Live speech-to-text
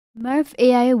MURF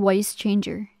AI Voice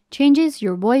Changer changes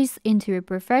your voice into a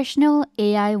professional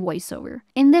AI voiceover.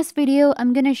 In this video,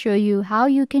 I'm going to show you how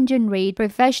you can generate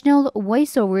professional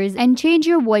voiceovers and change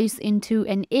your voice into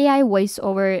an AI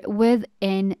voiceover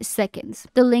within seconds.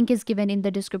 The link is given in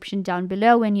the description down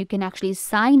below, and you can actually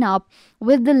sign up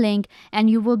with the link and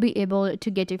you will be able to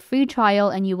get a free trial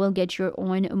and you will get your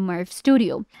own MURF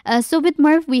studio. So with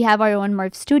MURF, we have our own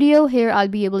MURF studio. Here I'll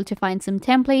be able to find some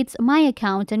templates, my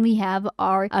account, and we have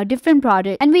our different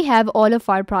projects, and we have all of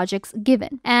our projects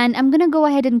given. And I'm gonna go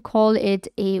ahead and call it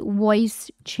a voice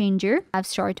changer. I've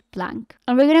start blank.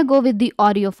 And we're gonna go with the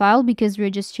audio file because we're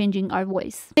just changing our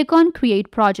voice. Click on create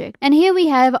project. And here we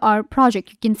have our project.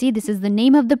 You can see this is the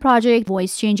name of the project,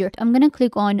 voice changer. I'm gonna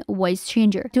click on voice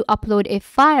changer to upload a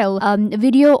file,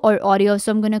 video or audio.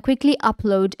 So I'm gonna quickly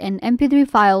upload an MP3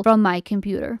 file from my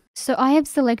computer. So I have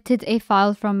selected a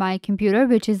file from my computer,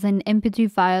 which is an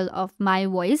MP3 file of my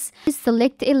voice.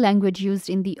 Select a language used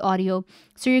in the audio.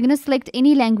 So you're going to select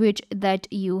any language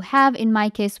that you have. In my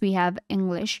case, we have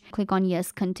English. Click on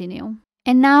yes, continue.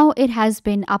 And now it has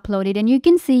been uploaded and you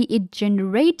can see it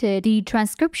generated the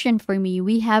transcription for me.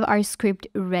 We have our script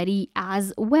ready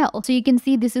as well. So you can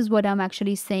see this is what I'm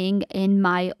actually saying in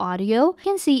my audio. You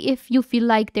can see if you feel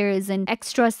like there is an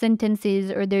extra sentences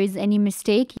or there is any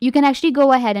mistake, you can actually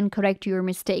go ahead and correct your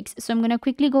mistakes. So I'm going to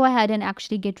quickly go ahead and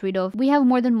actually get rid of, we have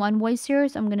more than one voice here.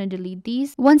 So I'm going to delete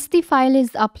these. Once the file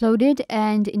is uploaded,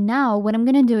 and now what I'm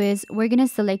going to do is we're going to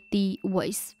select the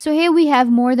voice. So here we have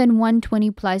more than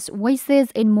 120 plus voices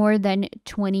in more than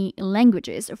 20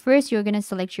 languages. First, you're going to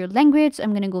select your language.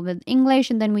 I'm going to go with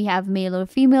English, and then we have male or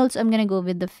female. So I'm going to go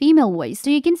with the female voice. So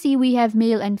you can see we have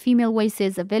male and female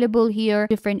voices available here.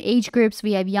 Different age groups.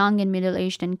 We have young and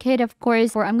middle-aged and kid, of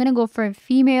course. Or I'm going to go for a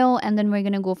female, and then we're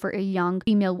going to go for a young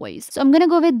female voice. So I'm going to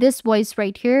go with this voice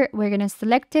right here. We're going to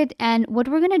select it. And what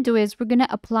we're going to do is we're going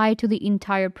to apply to the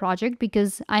entire project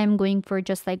because I am going for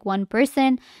just like one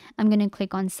person. I'm going to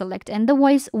click on select and the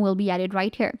voice will be added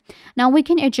right here. Now we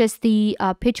can adjust the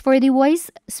pitch for the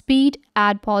voice, speed,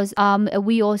 add pause.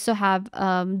 We also have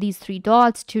these three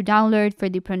dots to download for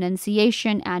the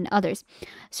pronunciation and others.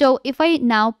 So if I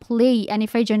now play and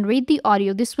if I generate the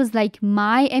audio, this was like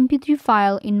my MP3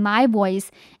 file in my voice,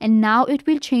 and now it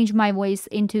will change my voice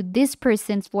into this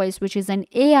person's voice, which is an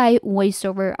AI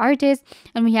voiceover artist.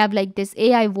 And we have like this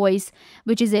AI voice,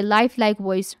 which is a lifelike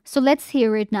voice. So let's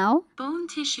hear it now. Bone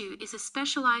tissue is a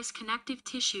specialized connective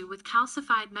tissue with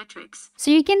calcified matrix.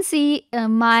 So you can see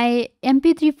my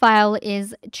MP3 file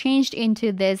is changed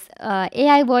into this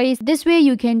AI voice. This way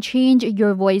you can change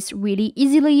your voice really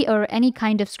easily, or any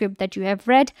kind of script that you have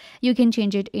read, you can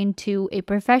change it into a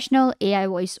professional AI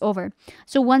voiceover.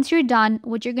 So once you're done,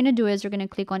 what you're going to do is you're going to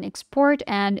click on export,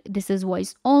 and this is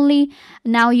voice only.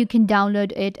 Now you can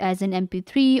download it as an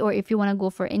MP3, or if you want to go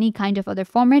for any kind of other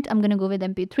format, I'm going to go with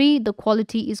MP3. The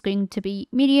quality is going to be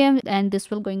medium, and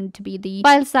this will going to be the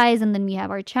file size, and then we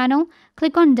have our channel.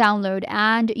 Click on download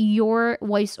and your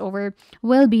voiceover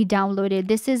will be downloaded.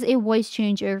 This is a voice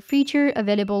changer feature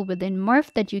available within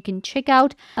MURF that you can check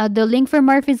out. The link for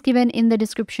MURF is given in the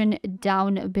description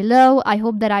down below. I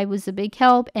hope that I was a big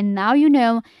help, and now you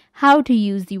know how to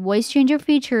use the voice changer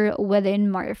feature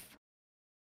within MURF.